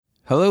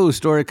Hello,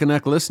 Story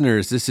Connect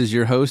listeners. This is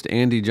your host,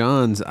 Andy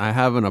Johns. I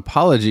have an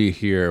apology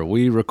here.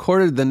 We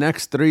recorded the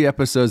next 3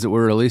 episodes that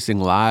we're releasing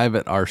live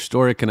at our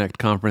Story Connect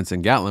conference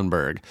in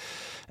Gatlinburg.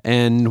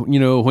 And,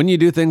 when you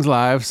do things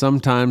live,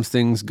 sometimes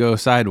things go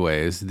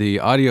sideways. The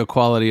audio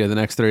quality of the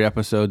next 3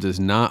 episodes is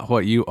not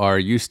what you are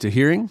used to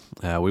hearing.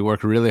 We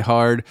worked really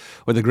hard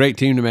with a great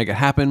team to make it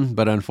happen,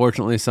 but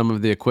unfortunately, some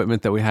of the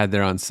equipment that we had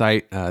there on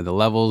site, the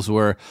levels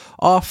were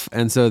off,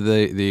 and so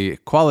the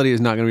quality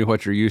is not going to be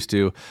what you're used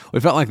to.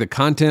 We felt like the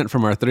content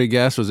from our 3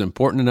 guests was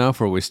important enough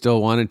where we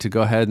still wanted to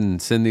go ahead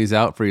and send these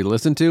out for you to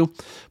listen to,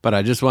 but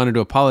I just wanted to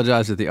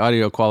apologize that the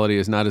audio quality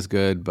is not as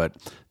good, but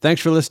thanks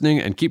for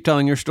listening and keep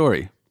telling your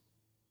story.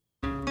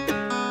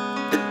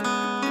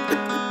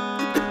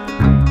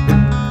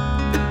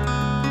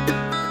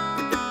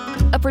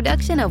 A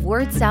production of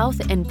Word South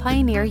and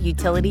Pioneer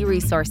Utility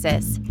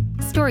Resources.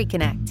 Story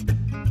Connect,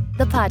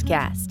 the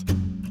podcast,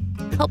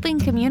 helping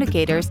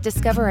communicators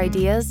discover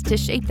ideas to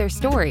shape their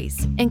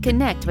stories and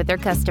connect with their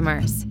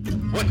customers.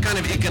 What kind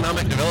of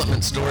economic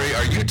development story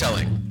are you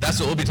telling? That's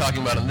what we'll be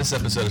talking about in this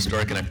episode of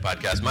Story Connect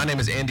podcast. My name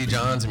is Andy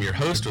Johns. I'm your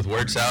host with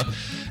Word South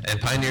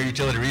and Pioneer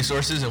Utility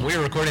Resources, and we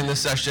are recording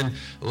this session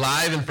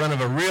live in front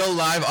of a real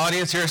live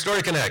audience here at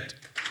Story Connect.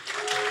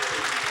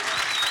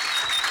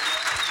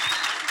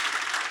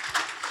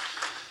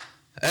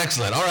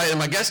 Excellent. All right, and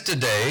my guest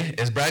today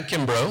is Brad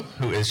Kimbrough,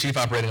 who is Chief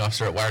Operating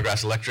Officer at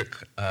Wiregrass Electric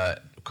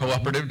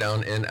Cooperative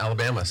down in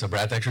Alabama. So,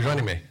 Brad, thanks for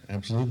joining me.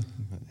 Absolutely.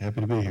 Happy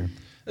to be here.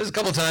 There's a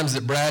couple of times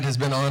that Brad has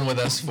been on with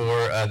us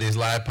for these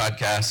live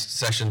podcast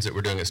sessions that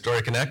we're doing at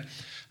Story Connect.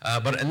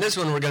 But in this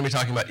one, we're going to be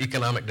talking about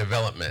economic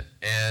development.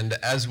 And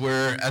as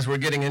we're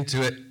getting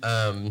into it,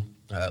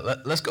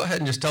 let's go ahead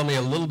and just tell me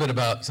a little bit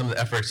about some of the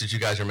efforts that you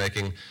guys are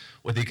making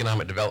with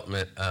economic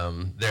development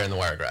there in the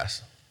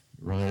Wiregrass.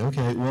 Right.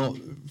 Okay. Well,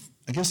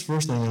 I guess the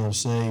first thing I will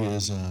say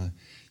is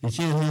you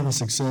can't have a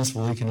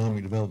successful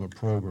economic development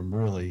program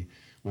really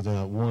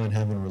without, one,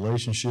 having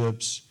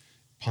relationships,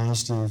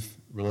 positive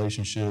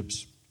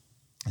relationships,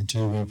 and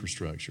 2,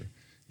 infrastructure.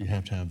 You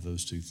have to have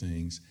those 2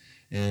 things.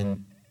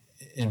 And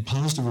in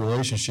positive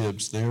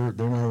relationships, they're not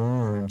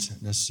earned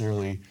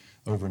necessarily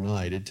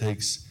overnight. It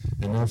takes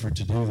an effort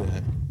to do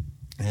that.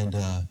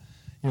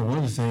 And one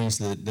of the things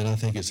that I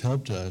think has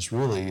helped us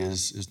really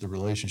is the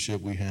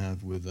relationship we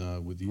have with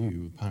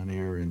you, with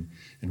Pioneer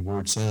and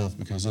Word South,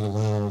 because it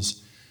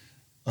allows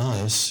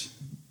us,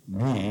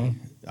 me,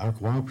 our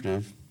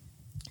cooperative,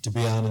 to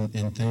be out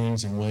in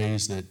things and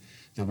ways that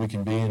we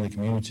can be in the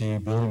community,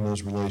 building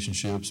those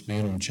relationships,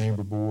 being on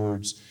chamber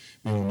boards,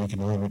 being on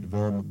economic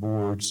development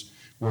boards,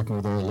 working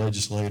with our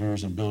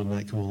legislators and building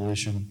that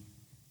coalition,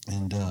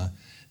 and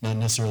not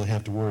necessarily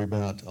have to worry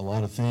about a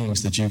lot of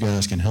things that you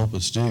guys can help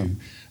us do.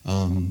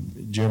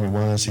 Jeremy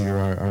Wise here,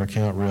 our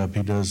account rep,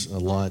 he does a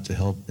lot to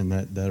help in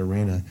that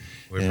arena.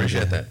 We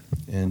appreciate that.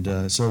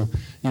 And so,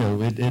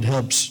 it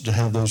helps to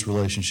have those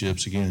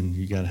relationships. Again,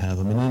 you got to have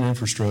them. And then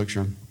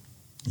infrastructure,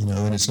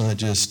 and it's not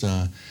just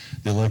the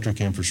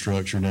electric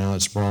infrastructure now,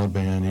 it's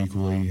broadband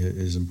equally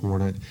is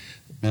important.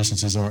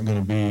 Businesses aren't going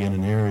to be in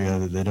an area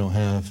that they don't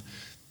have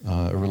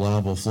a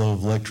reliable flow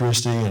of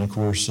electricity, and of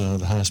course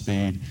the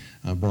high-speed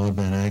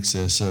broadband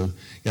access. So you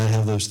got to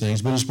have those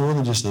things, but it's more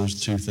than just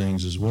those 2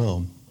 things as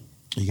well.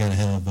 You got to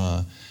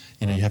have,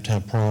 you have to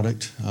have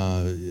product.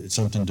 It's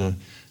something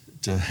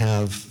to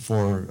have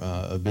for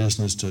a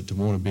business to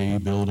want to be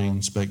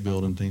building, spec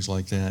building, things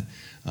like that.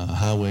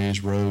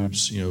 Highways,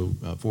 roads,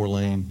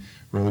 4-lane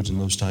roads, and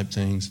those type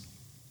things.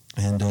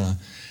 And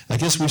I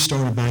guess we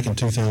started back in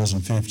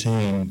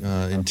 2015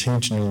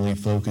 intentionally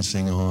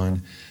focusing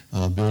on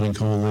building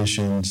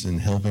coalitions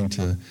and helping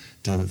to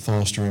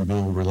foster and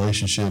build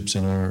relationships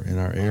in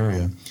our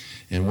area.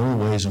 And one of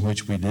the ways in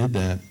which we did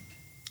that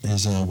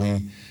is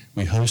we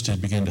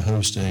began to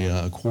host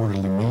a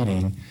quarterly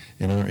meeting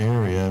in our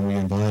area, and we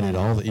invited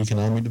all the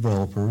economic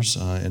developers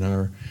in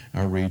our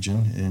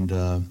region,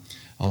 and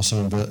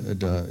also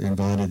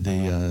invited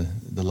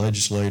the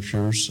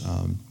legislatures,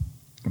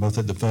 both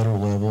at the federal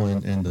level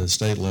and the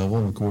state level,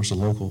 and of course the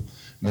local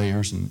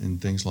mayors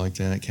and things like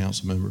that,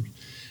 council members.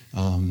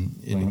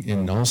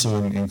 And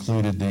also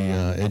included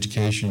the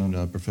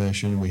education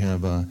profession. We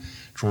have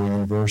Troy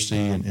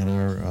University in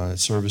our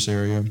service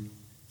area,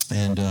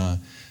 and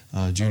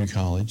junior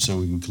college, so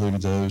we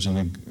included those, and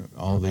then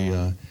all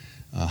the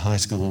high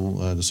school,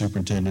 the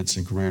superintendents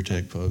and career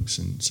tech folks.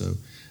 And so,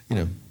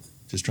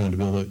 just trying to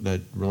build that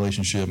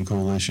relationship and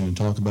coalition and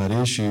talk about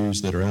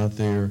issues that are out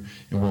there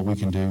and what we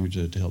can do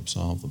to help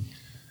solve them.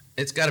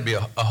 It's got to be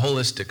a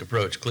holistic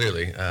approach,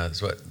 clearly,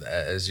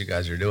 as you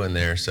guys are doing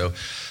there. So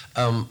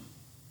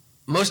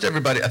most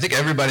everybody, I think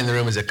everybody in the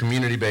room is a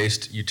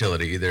community-based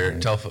utility, either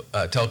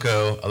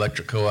telco,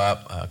 electric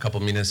co-op, a couple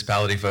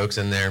municipality folks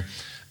in there.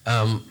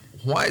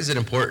 Why is it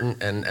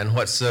important, and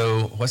what's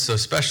so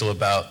special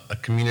about a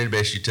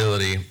community-based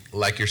utility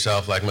like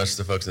yourself, like most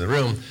of the folks in the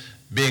room,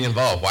 being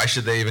involved? Why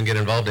should they even get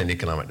involved in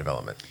economic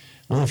development?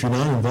 Well, if you're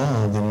not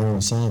involved, then you're on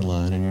the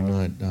sideline and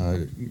you're not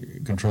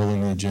controlling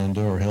the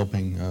agenda or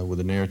helping with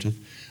the narrative.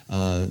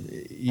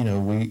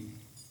 We,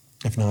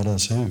 if not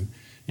us, who?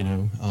 You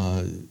know,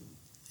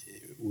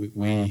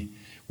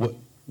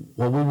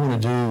 what we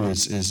want to do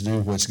is do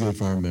what's good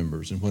for our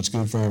members, and what's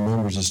good for our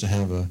members is to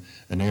have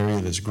an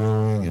area that's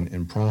growing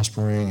and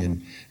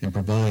prospering and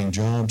providing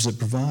jobs that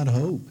provide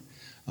hope.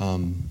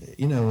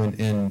 You know,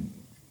 and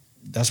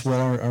that's what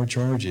our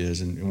charge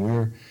is, and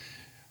we're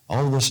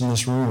all of us in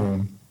this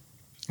room.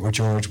 We're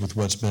charged with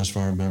what's best for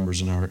our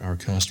members and our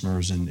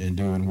customers, and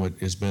doing what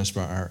is best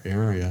for our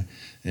area.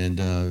 And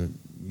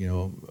you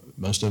know,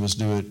 most of us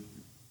do it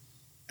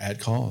at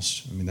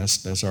cost. I mean,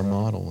 that's our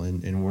model,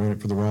 and we're in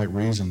it for the right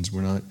reasons.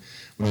 We're not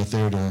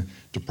there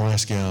to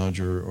price gouge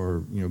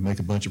or you know, make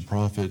a bunch of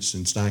profits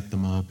and stack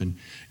them up. And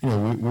you know,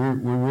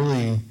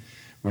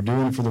 we're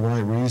doing it for the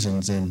right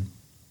reasons and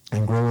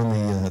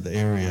growing the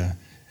area.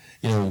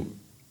 You know,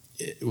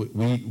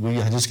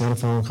 I just got a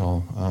phone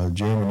call.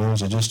 Jeremy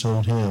knows. I just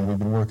told him we've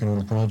been working on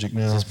the project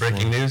now. Is this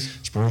breaking news?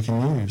 It's breaking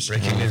news.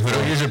 Breaking news. We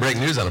don't usually break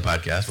news on a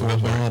podcast. We'll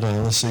go for it.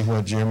 Let's see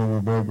what, Jeremy. We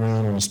broke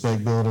ground on the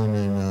spec building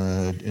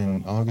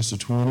in August of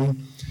 20,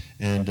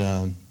 and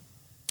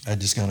I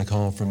just got a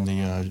call from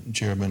the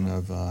chairman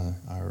of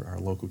our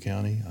local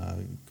county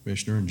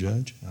commissioner and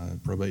judge,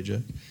 probate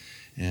judge,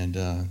 and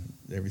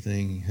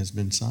everything has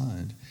been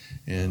signed.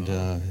 And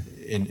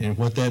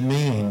what that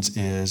means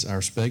is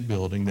our spec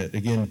building, that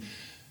again,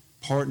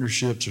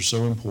 partnerships are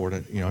so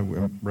important. You know,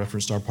 I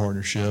referenced our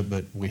partnership,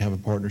 but we have a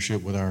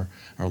partnership with our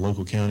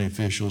local county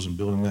officials in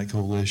building that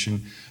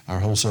coalition. Our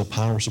wholesale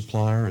power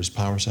supplier is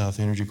Power South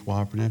Energy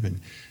Cooperative,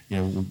 and you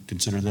know, we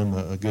consider them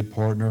a good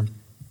partner.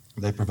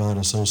 They provide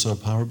us wholesale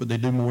power, but they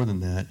do more than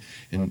that.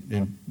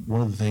 And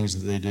one of the things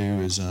that they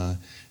do is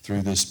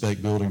through this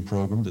spec building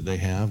program that they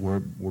have, we're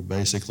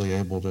basically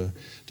able to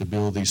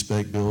build these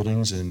spec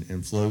buildings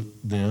and float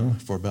them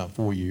for about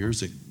 4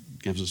 years. It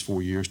gives us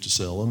 4 years to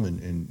sell them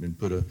and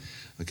put a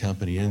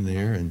company in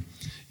there. And,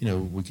 you know,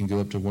 we can go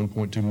up to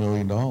 $1.2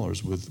 million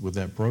with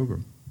that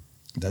program.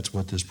 That's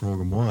what this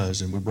program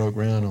was. And we broke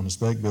ground on the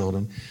spec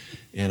building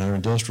in our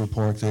industrial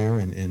park there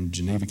in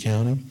Geneva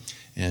County.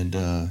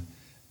 And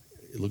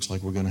it looks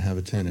like we're going to have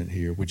a tenant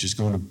here, which is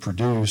going to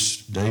produce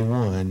day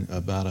one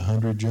about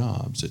 100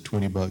 jobs at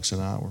 $20 an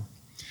hour.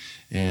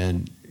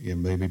 And you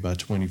know, maybe by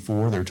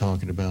 24, they're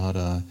talking about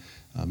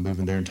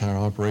moving their entire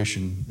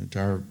operation,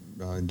 entire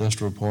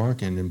industrial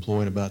park, and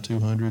employing about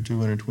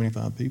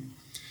 225 people.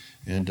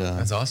 And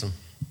that's awesome.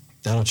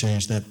 That'll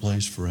change that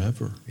place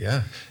forever.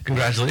 Yeah.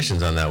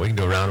 Congratulations on that. We can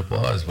do a round of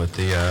applause with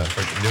the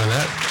for doing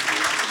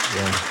that.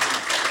 Yeah.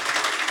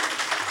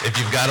 If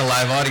you've got a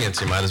live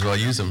audience, you might as well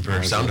use them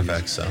for sound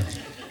effects. So,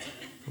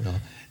 well,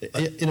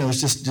 you know,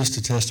 it's just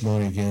a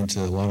testimony again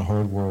to a lot of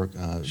hard work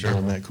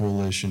building that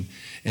coalition.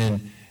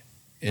 And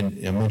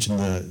I mentioned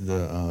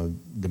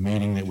the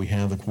meeting that we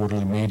have, the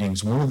quarterly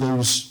meetings. One of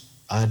those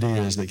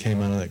ideas that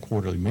came out of that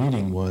quarterly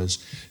meeting was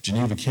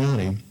Geneva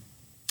County.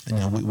 And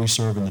now we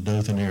serve in the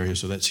Dothan area,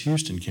 so that's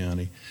Houston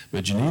County.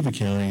 But Geneva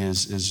County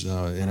is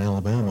in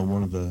Alabama,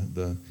 one of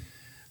the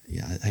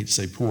I hate to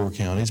say poorer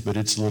counties, but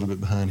it's a little bit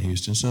behind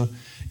Houston. So,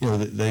 you know,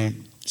 they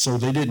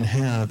didn't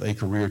have a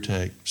career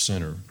tech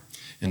center.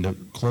 And the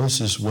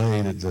closest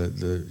way that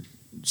the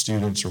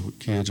students or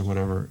kids or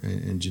whatever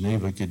in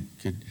Geneva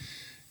could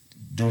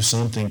do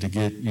something to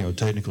get, you know,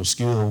 technical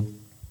skill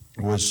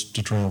was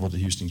to travel to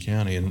Houston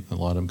County, and a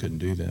lot of them couldn't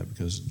do that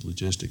because of the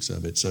logistics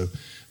of it. So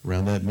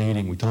around that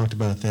meeting, we talked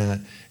about that,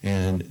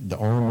 and the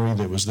armory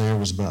that was there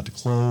was about to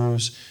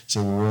close,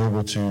 so we were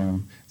able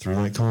to, through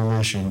that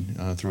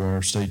coalition, through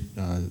our state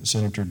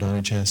Senator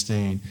Donnie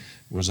Chastain,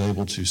 was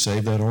able to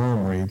save that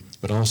armory,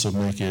 but also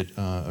make it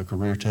a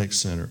career tech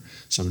center.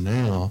 So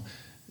now,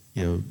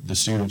 you know, the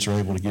students are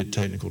able to get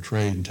technical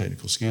trade and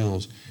technical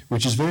skills,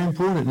 which is very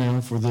important now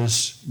for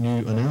this new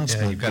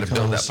announcement. Yeah, you've got to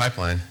build that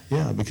pipeline.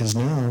 Yeah, because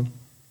now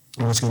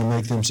what's going to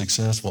make them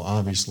successful,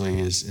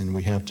 obviously, is, and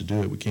we have to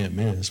do it, we can't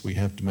miss, we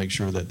have to make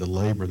sure that the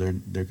labor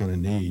they're going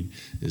to need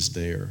is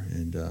there.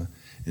 And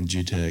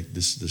GTech,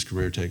 this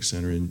Career Tech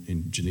Center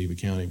in Geneva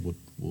County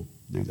will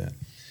do that.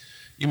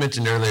 You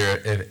mentioned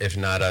earlier, if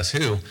not us,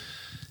 who?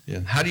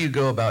 Yeah. How do you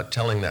go about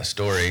telling that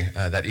story,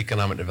 that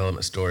economic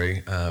development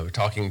story?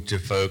 Talking to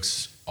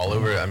folks all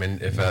over. I mean,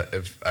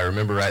 if I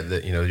remember right,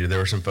 that you know there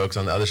were some folks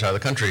on the other side of the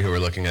country who were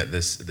looking at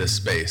this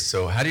space.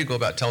 So how do you go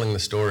about telling the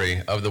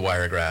story of the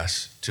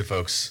Wiregrass to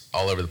folks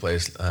all over the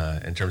place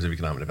in terms of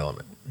economic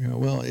development? Yeah,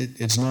 well,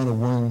 it's not a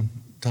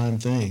one-time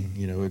thing.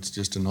 You know, it's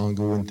just an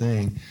ongoing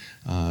thing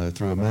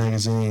through a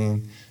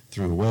magazine,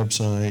 through a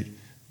website,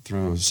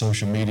 through a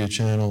social media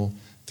channel,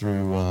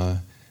 through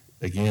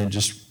again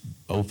just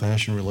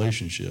old-fashioned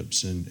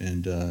relationships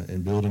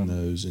and building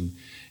those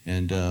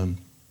and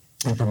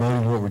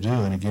promoting what we're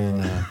doing.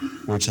 Again,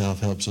 Word South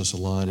helps us a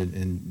lot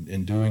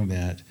in doing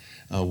that.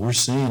 We're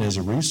seen as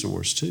a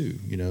resource too.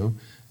 You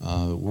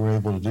know, we're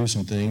able to do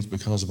some things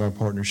because of our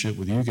partnership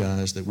with you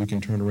guys that we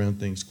can turn around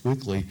things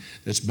quickly.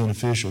 That's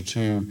beneficial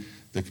to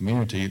the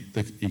community,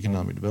 the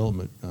economic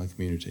development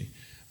community.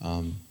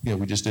 You know,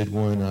 we just did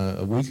one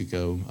a week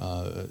ago.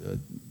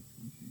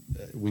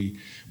 We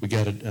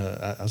got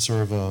I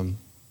serve on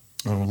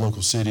a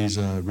local city's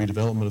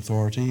redevelopment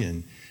authority,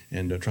 and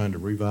and trying to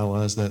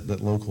revitalize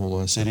that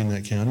local city and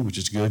that county, which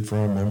is good for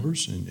our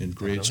members and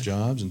creates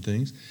jobs and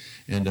things.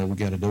 And we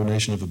got a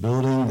donation of a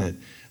building that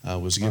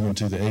was given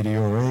to the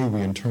ADRA.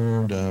 We in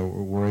turn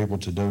were able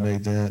to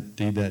donate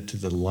deed that to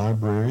the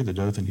library, the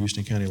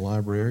Dothan-Houston County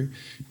Library,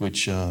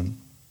 which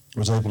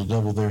was able to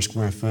double their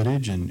square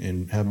footage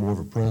and have more of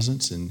a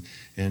presence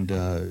and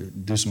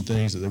do some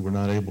things that they were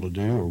not able to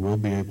do or will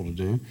be able to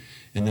do.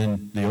 And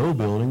then the old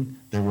building,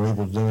 they were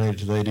able to donate it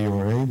to the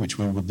ADRA, which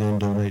we would then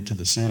donate to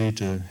the city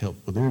to help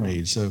with their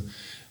needs. So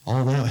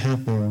all that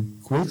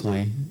happened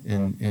quickly,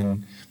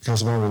 and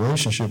because of our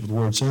relationship with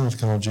Word South,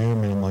 called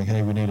Jeremy, and I'm like,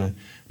 hey, we need a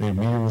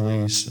media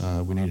release,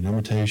 we need an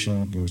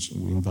invitation.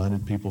 We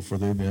invited people for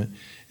the event,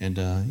 and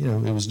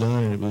it was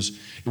done, and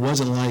it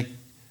wasn't like,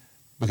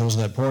 because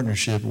of that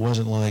partnership, it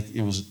wasn't like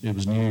it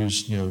was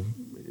news,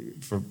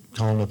 for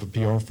calling up a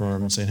PR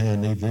firm and saying, hey, I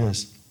need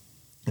this.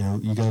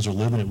 You guys are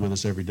living it with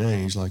us every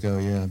day. He's like, oh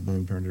yeah,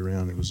 boom, turned it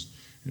around. It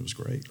was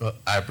great. Well,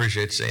 I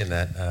appreciate you saying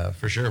that,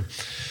 for sure.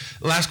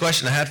 Last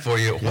question I had for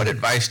you, what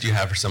advice do you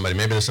have for somebody?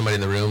 Maybe there's somebody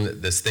in the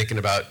room that's thinking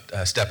about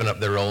stepping up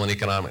their role in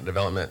economic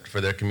development for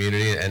their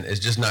community and is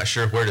just not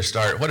sure where to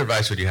start. What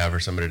advice would you have for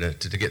somebody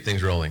to get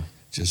things rolling?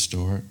 Just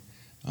start.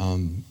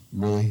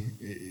 Really,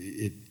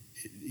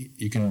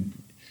 it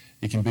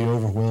can be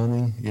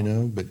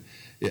overwhelming, but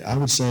I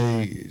would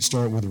say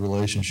start with the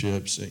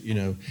relationships.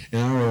 In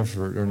our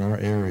effort, or in our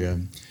area,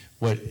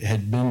 what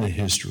had been the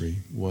history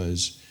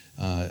was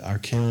our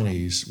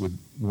counties would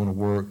want to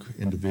work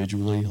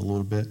individually a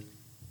little bit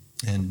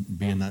and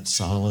be in that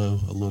silo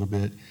a little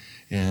bit.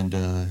 And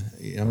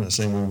I'm not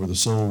saying we were the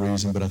sole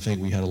reason, but I think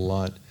we had a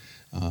lot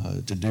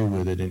to do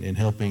with it in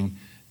helping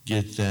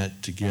get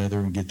that together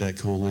and get that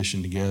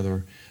coalition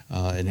together.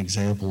 An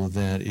example of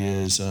that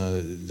is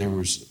there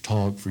was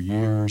talk for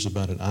years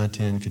about an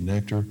I-10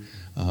 connector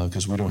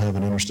because we don't have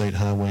an interstate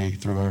highway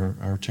through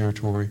our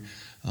territory.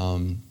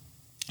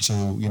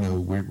 So,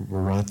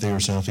 we're right there,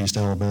 southeast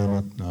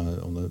Alabama,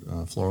 on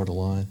the Florida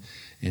line,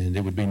 and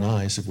it would be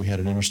nice if we had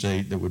an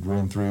interstate that would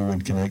run through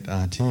and connect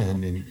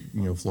I-10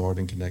 and, Florida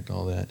and connect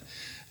all that.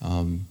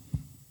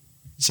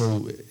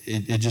 So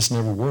it just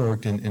never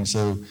worked, and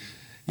so,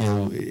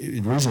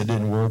 the reason it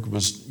didn't work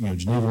was,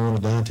 Geneva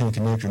wanted the I-10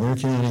 connector in their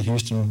county,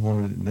 Houston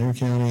wanted it in their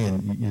county,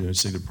 and,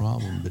 see the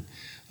problem. But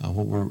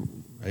what we're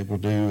able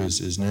to do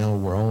is now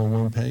we're all on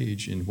one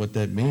page, and what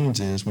that means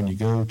is when you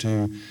go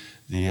to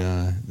the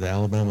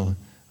Alabama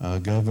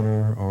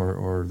governor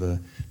or the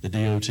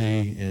DOT,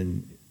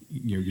 and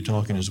you're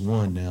talking as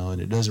one now,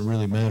 and it doesn't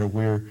really matter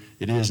where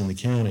it is in the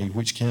county,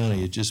 which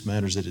county, it just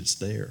matters that it's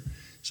there.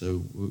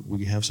 So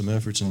we have some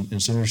efforts,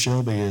 and Senator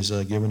Shelby has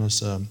given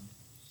us a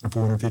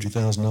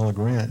 $450,000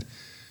 grant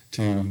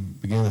to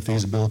begin the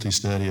feasibility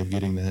study of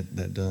getting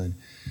that done.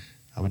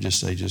 I would just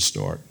say just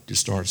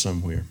start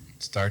somewhere.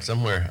 Start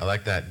somewhere. I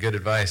like that. Good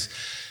advice.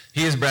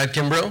 He is Brad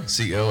Kimbrough,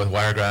 CEO with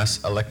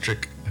Wiregrass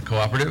Electric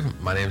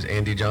Cooperative. My name is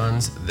Andy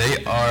Johns.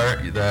 They are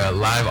the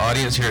live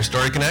audience here at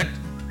Story Connect.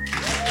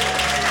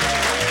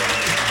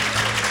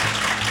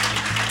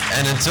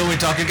 And until we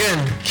talk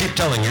again, keep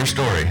telling your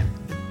story.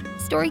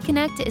 Story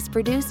Connect is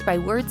produced by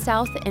Word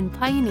South and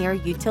Pioneer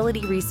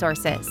Utility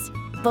Resources.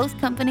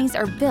 Both companies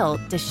are built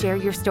to share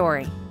your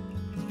story.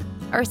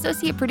 Our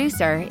associate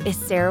producer is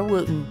Sarah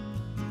Wooten.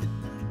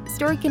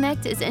 Story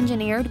Connect is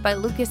engineered by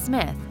Lucas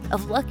Smith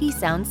of Lucky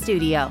Sound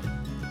Studio.